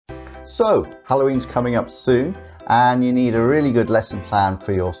So, Halloween's coming up soon and you need a really good lesson plan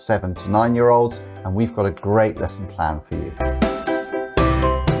for your 7 to 9-year-olds, and we've got a great lesson plan for you.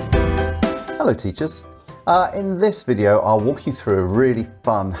 Hello teachers. In this video I'll walk you through a really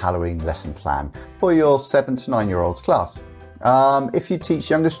fun Halloween lesson plan for your 7 to 9-year-olds class. If you teach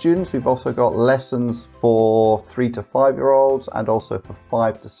younger students, we've also got lessons for 3 to 5-year-olds and also for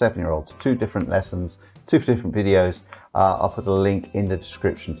 5 to 7-year-olds. 2 different lessons, 2 different videos. I'll put a link in the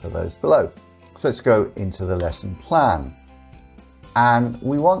description to those below. So let's go into the lesson plan. And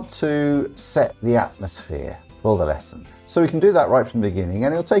we want to set the atmosphere for the lesson. So we can do that right from the beginning,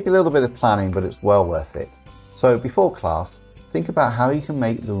 and it'll take a little bit of planning, but it's well worth it. So before class, think about how you can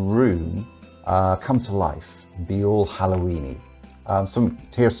make the room come to life and be all Halloweeny.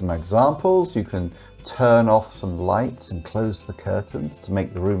 Here's some examples. You can turn off some lights and close the curtains to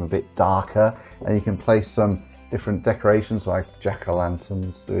make the room a bit darker, and you can place some different decorations like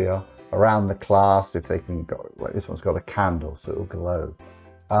jack-o'-lanterns around the class. If they can go, like this one's got a candle so it'll glow.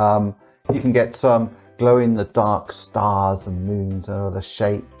 You can get some glow-in-the-dark stars and moons and other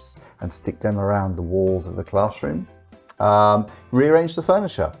shapes and stick them around the walls of the classroom. Rearrange the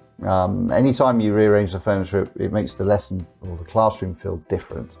furniture. Anytime you rearrange the furniture, it makes the lesson or the classroom feel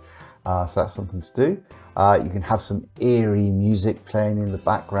different. So that's something to do. You can have some eerie music playing in the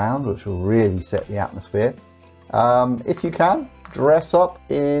background, which will really set the atmosphere. If you can, dress up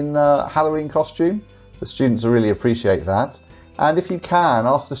in a Halloween costume. The students will really appreciate that. And if you can,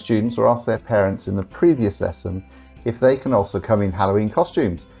 ask the students or ask their parents in the previous lesson if they can also come in Halloween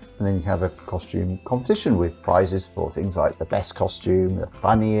costumes. And then you can have a costume competition with prizes for things like the best costume, the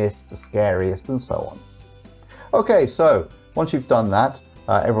funniest, the scariest, and so on. Okay, so once you've done that,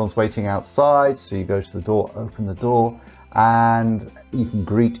 everyone's waiting outside. So you go to the door, open the door, and you can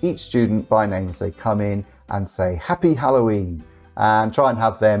greet each student by name as they come in and say Happy Halloween, and try and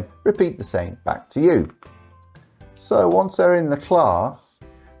have them repeat the same back to you. So once they're in the class,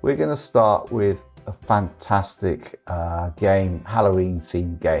 we're going to start with a fantastic game, Halloween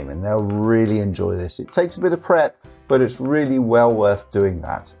themed game, and they'll really enjoy this. It takes a bit of prep, but it's really well worth doing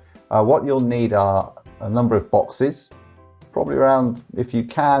that. What you'll need are a number of boxes, probably around, if you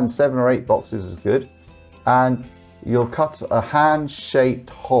can, 7 or 8 boxes is good, and you'll cut a hand-shaped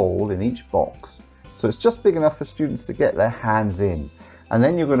hole in each box. So it's just big enough for students to get their hands in. And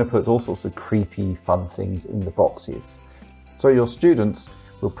then you're going to put all sorts of creepy, fun things in the boxes. So your students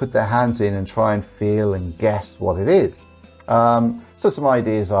will put their hands in and try and feel and guess what it is. So some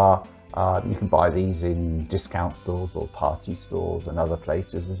ideas are, you can buy these in discount stores or party stores and other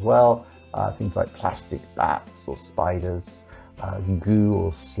places as well. Things like plastic bats or spiders, goo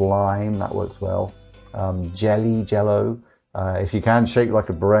or slime, that works well. Jello, if you can, shaped like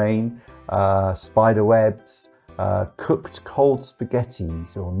a brain. Spider webs, cooked cold spaghetti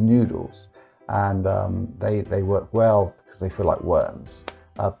or noodles, and they work well because they feel like worms.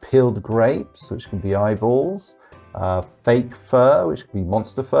 Peeled grapes, which can be eyeballs. Fake fur, which can be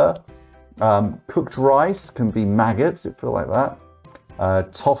monster fur. Cooked rice can be maggots, it feels like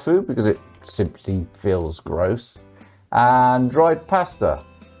that. Tofu, because it simply feels gross. And dried pasta,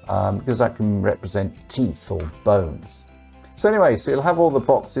 because that can represent teeth or bones. So anyway, so you'll have all the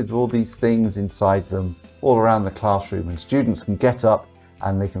boxes with all these things inside them all around the classroom, and students can get up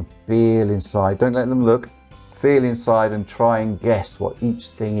and they can feel inside. Don't let them look. Feel inside and try and guess what each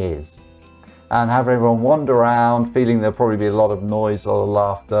thing is. And have everyone wander around, feeling there'll probably be a lot of noise, a lot of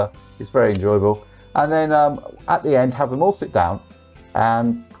laughter. It's very enjoyable. And then at the end, have them all sit down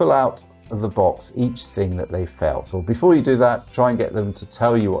and pull out of the box each thing that they felt. So before you do that, try and get them to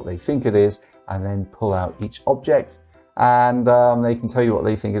tell you what they think it is, and then pull out each object. And they can tell you what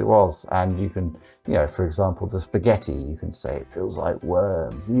they think it was. And you can, for example, the spaghetti, you can say it feels like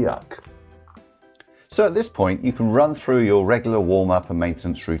worms, yuck. So at this point, you can run through your regular warm-up and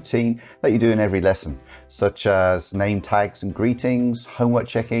maintenance routine that you do in every lesson, such as name tags and greetings, homework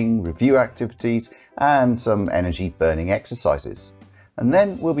checking, review activities, and some energy burning exercises. And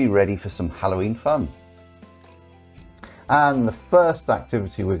then we'll be ready for some Halloween fun. And the first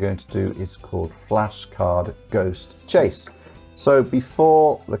activity we're going to do is called Flashcard Ghost Chase. So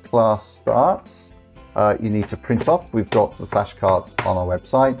before the class starts, you need to print off. We've got the flashcards on our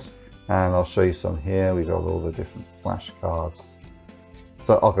website, and I'll show you some here. We've got all the different flashcards.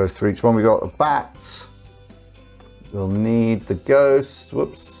 So I'll go through each one. We've got a bat. We'll need the ghost,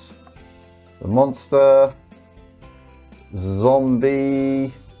 whoops, the monster,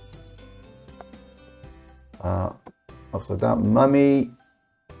 zombie, upside down mummy,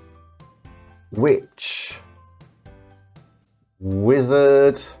 witch,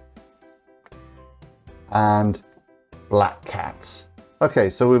 wizard, and black cat.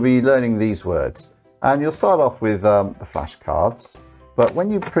 Okay, so we'll be learning these words. And you'll start off with the flashcards. But when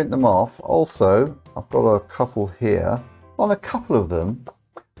you print them off, also, I've got a couple here. On a couple of them,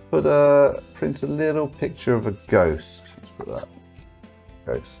 print a little picture of a ghost. Let's put that.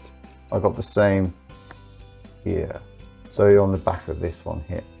 Ghost. I've got the same here. So you're on the back of this one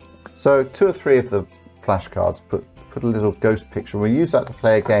here. So 2 or 3 of the flashcards, put a little ghost picture. We'll use that to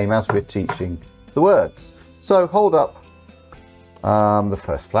play a game as we're teaching the words. So hold up the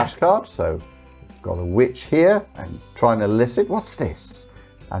first flashcard. So we've got a witch here and try and elicit, what's this?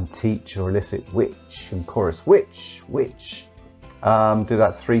 And teach or elicit witch and chorus witch, witch. Do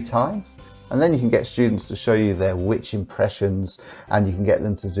that 3 times. And then you can get students to show you their witch impressions, and you can get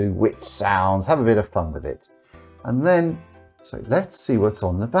them to do witch sounds, have a bit of fun with it. And then, so let's see what's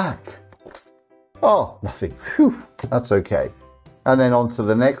on the back. Oh, nothing. Whew, that's okay. And then on to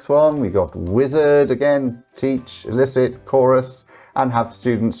the next one. We got wizard again, teach, elicit, chorus, and have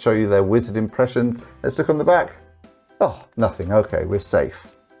students show you their wizard impressions. Let's look on the back. Oh, nothing. Okay, we're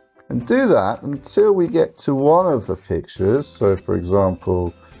safe. And do that until we get to one of the pictures. So for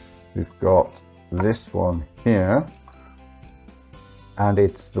example, we've got this one here, and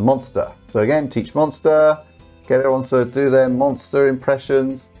it's the monster. So again, teach monster, get everyone to do their monster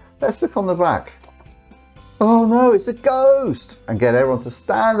impressions. Let's look on the back. Oh no, it's a ghost! And get everyone to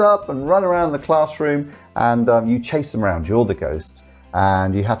stand up and run around the classroom, and you chase them around. You're the ghost,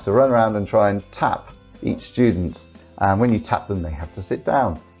 and you have to run around and try and tap each student. And when you tap them, they have to sit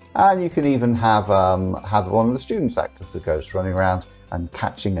down. And you can even have one of the students act as the ghost, running around and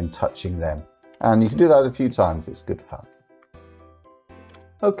catching and touching them. And you can do that a few times. It's good fun.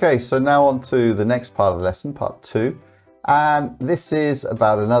 Okay, so now on to the next part of the lesson, part 2. And this is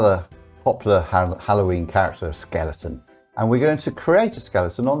about another popular Halloween character, a skeleton. And we're going to create a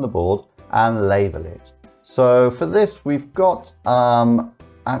skeleton on the board and label it. So for this, we've got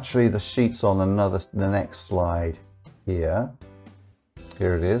actually the sheets on the next slide here.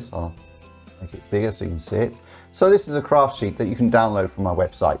 Here it is. I'll make it bigger so you can see it. So this is a craft sheet that you can download from our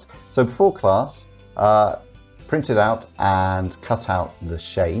website. So before class, print it out and cut out the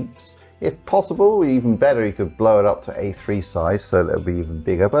shapes. If possible, even better, you could blow it up to A3 size so that it'll be even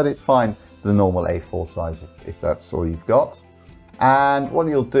bigger, but it's fine the normal A4 size if that's all you've got. And what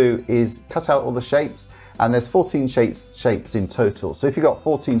you'll do is cut out all the shapes, and there's 14 shapes in total. So if you've got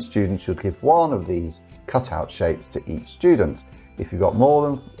 14 students, you'll give one of these cut out shapes to each student. If you've got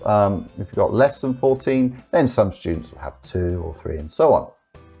if you've got less than 14, then some students will have 2 or 3 and so on.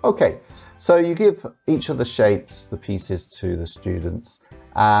 Okay, so you give each of the shapes, the pieces, to the students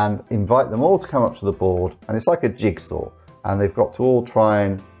and invite them all to come up to the board, and it's like a jigsaw, and they've got to all try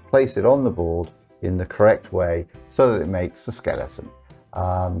and place it on the board in the correct way so that it makes a skeleton.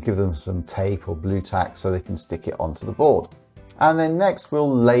 Give them some tape or blue tack so they can stick it onto the board. And then next we'll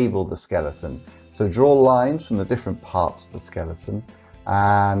label the skeleton. So draw lines from the different parts of the skeleton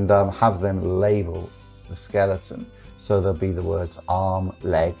and have them label the skeleton. So there'll be the words arm,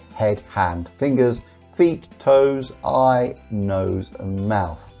 leg, head, hand, fingers, feet, toes, eye, nose and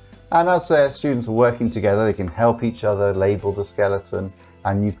mouth. And as their students are working together, they can help each other label the skeleton,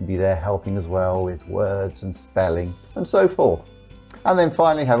 and you can be there helping as well with words and spelling and so forth. And then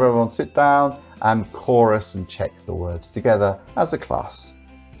finally have everyone sit down and chorus and check the words together as a class.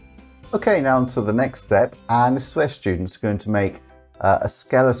 Okay, now on to the next step, and this is where students are going to make a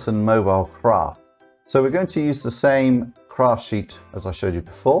skeleton mobile craft. So we're going to use the same craft sheet as I showed you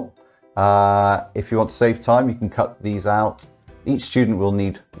before. If you want to save time, you can cut these out. Each student will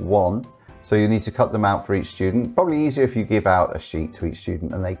need one, so you need to cut them out for each student. Probably easier if you give out a sheet to each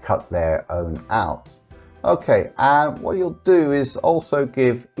student and they cut their own out. Okay, and what you'll do is also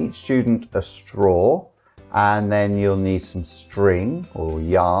give each student a straw, and then you'll need some string or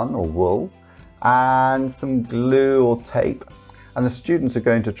yarn or wool and some glue or tape. And the students are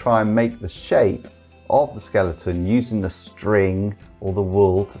going to try and make the shape of the skeleton using the string or the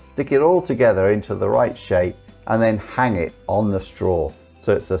wool to stick it all together into the right shape and then hang it on the straw.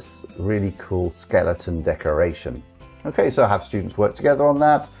 So it's a really cool skeleton decoration. Okay, so have students work together on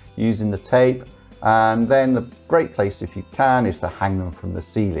that using the tape. And then the great place, if you can, is to hang them from the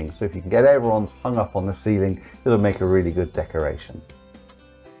ceiling. So if you can get everyone's hung up on the ceiling, it'll make a really good decoration.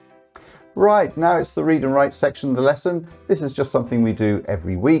 Right, now it's the read and write section of the lesson. This is just something we do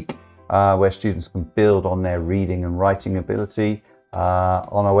every week where students can build on their reading and writing ability.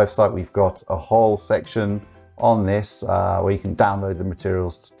 On our website, we've got a whole section on this where you can download the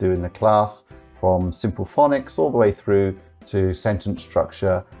materials to do in the class, from simple phonics all the way through to sentence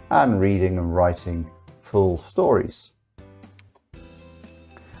structure and reading and writing full stories.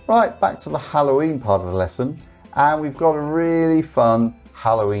 Right, back to the Halloween part of the lesson. and we've got a really fun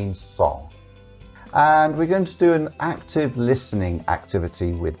Halloween song. And we're going to do an active listening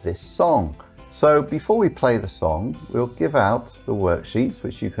activity with this song. So before we play the song, we'll give out the worksheets,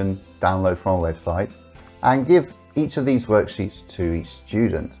 which you can download from our website, and give each of these worksheets to each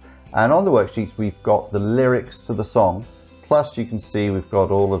student. And on the worksheets, we've got the lyrics to the song, plus you can see we've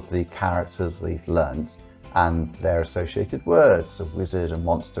got all of the characters we've learned and their associated words, a wizard, a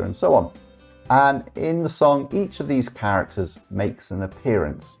monster, and so on. And in the song, each of these characters makes an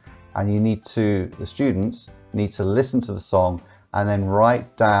appearance, and the students need to listen to the song and then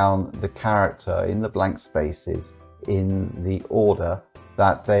write down the character in the blank spaces in the order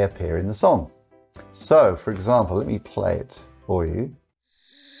that they appear in the song. So, for example, let me play it for you.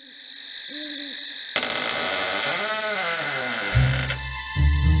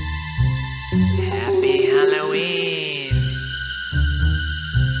 Happy Halloween!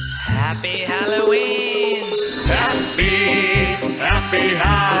 Happy Halloween! Happy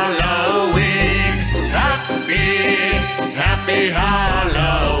Halloween! Happy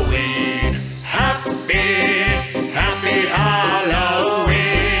Halloween! Happy Halloween!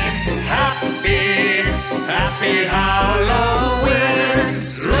 Happy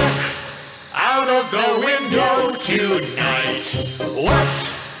Halloween! Look out of the window tonight.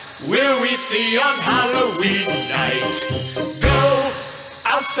 What will we see on Halloween night? Go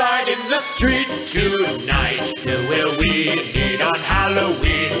outside in the street tonight. Who will we meet on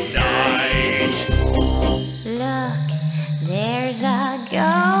Halloween night? Look, there's a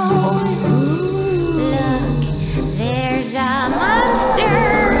ghost. Look, there's a monster.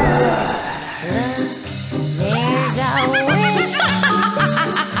 Look, there's a witch.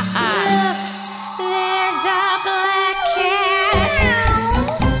 Look, there's a black cat.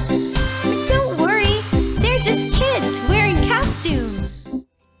 Don't worry, they're just kids wearing costumes.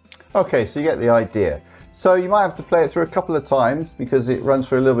 Okay, so you get the idea. So you might have to play it through a couple of times because it runs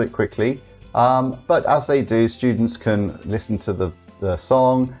through a little bit quickly. But as they do, students can listen to the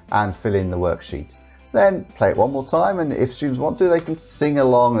song and fill in the worksheet. Then play it one more time, and if students want to, they can sing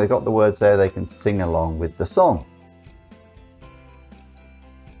along. They've got the words there, they can sing along with the song.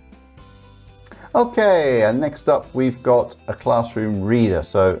 Okay, and next up we've got a classroom reader.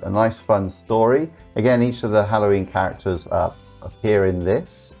 So a nice fun story. Again, each of the Halloween characters appear in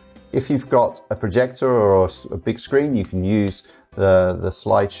this. If you've got a projector or a big screen, you can use the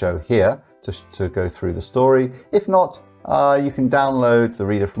slideshow here to go through the story. If not, you can download the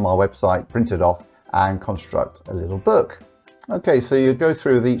reader from our website, print it off, and construct a little book. Okay, so you go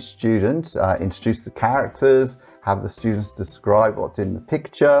through with each student, introduce the characters, have the students describe what's in the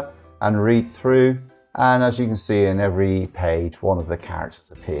picture, and read through. And as you can see, in every page, one of the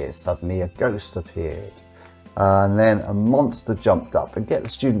characters appears. Suddenly a ghost appeared. And then a monster jumped up, and get the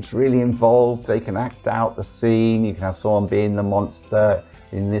students really involved. They can act out the scene. You can have someone being the monster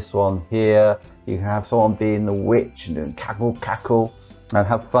in this one here. You can have someone being the witch and doing cackle cackle and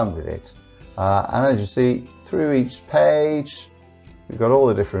have fun with it. And as you see, through each page, we've got all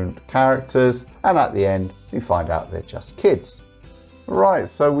the different characters, and at the end, we find out they're just kids. Right,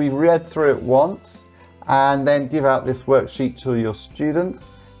 so we read through it once, and then give out this worksheet to your students.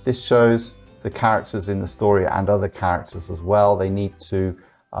 This shows the characters in the story and other characters as well. They need to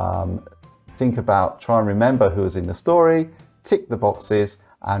try and remember who is in the story, tick the boxes,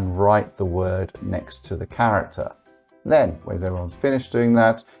 and write the word next to the character. Then, when everyone's finished doing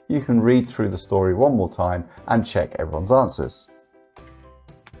that, you can read through the story one more time and check everyone's answers.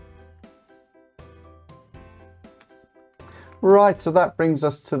 Right, so that brings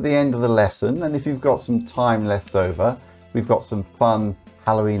us to the end of the lesson, and if you've got some time left over, we've got some fun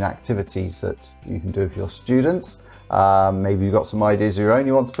Halloween activities that you can do with your students. Maybe you've got some ideas of your own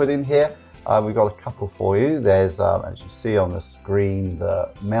you want to put in here. We've got a couple for you. There's, as you see on the screen,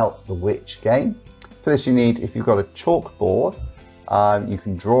 the Melt the Witch game. For this you need, if you've got a chalkboard, you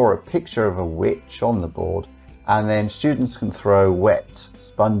can draw a picture of a witch on the board, and then students can throw wet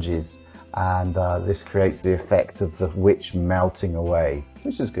sponges, and this creates the effect of the witch melting away,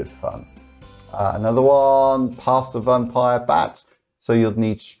 which is good fun. Another one, Pass the Vampire Bat. So you'll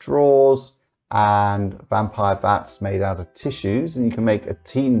need straws and vampire bats made out of tissues, and you can make a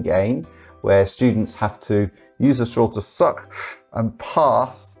team game where students have to use a straw to suck and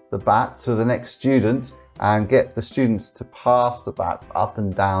pass the bat to the next student, and get the students to pass the bat up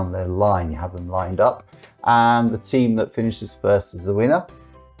and down their line. You have them lined up, and the team that finishes first is the winner.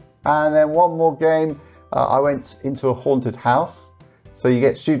 And then one more game, I went into a haunted house. So you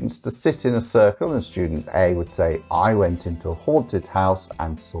get students to sit in a circle, and student A would say, I went into a haunted house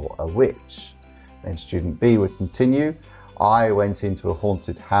and saw a witch. Then student B would continue, I went into a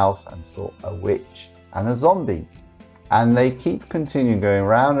haunted house and saw a witch and a zombie. And they keep continuing going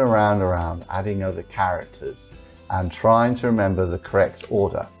round and round and round, adding other characters and trying to remember the correct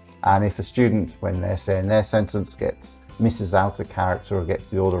order. And if a student, when they're saying their sentence, misses out a character or gets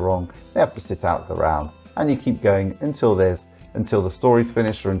the order wrong, they have to sit out the round. And you keep going until the story's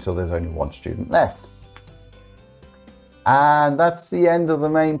finished or until there's only one student left. And that's the end of the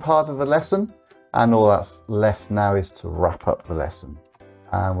main part of the lesson. And all that's left now is to wrap up the lesson.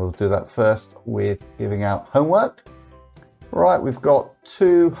 And we'll do that first with giving out homework. Right, we've got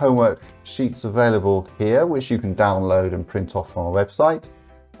 2 homework sheets available here, which you can download and print off from our website.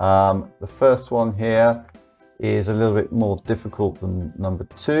 The first one here is a little bit more difficult than number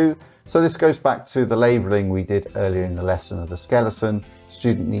 2. So this goes back to the labeling we did earlier in the lesson of the skeleton.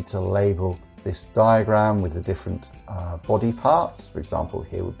 Student needs to label this diagram with the different body parts. For example,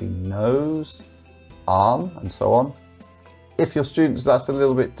 here would be nose, arm, and so on. If your students, that's a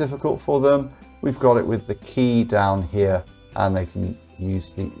little bit difficult for them, we've got it with the key down here, and they can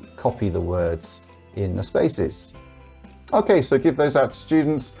copy the words in the spaces. Okay, so give those out to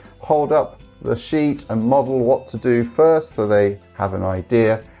students, hold up the sheet and model what to do first so they have an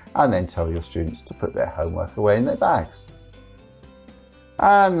idea, and then tell your students to put their homework away in their bags.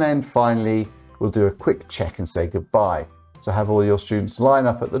 And then finally, we'll do a quick check and say goodbye. So have all your students line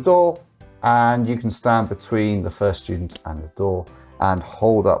up at the door, and you can stand between the first student and the door and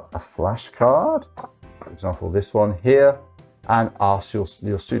hold up a flashcard, for example, this one here, and ask your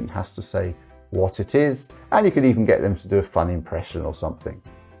student has to say what it is, and you could even get them to do a fun impression or something.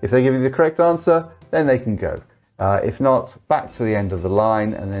 If they give you the correct answer, then they can go. If not, back to the end of the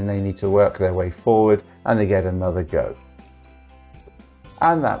line, and then they need to work their way forward and they get another go.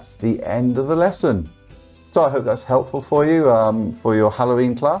 And that's the end of the lesson. So I hope that's helpful for you for your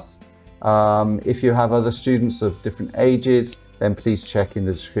Halloween class. If you have other students of different ages, then please check in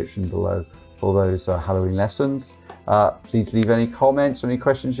the description below for those Halloween lessons. Please leave any comments or any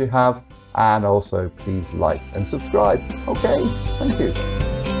questions you have, and also please like and subscribe. Okay, thank you.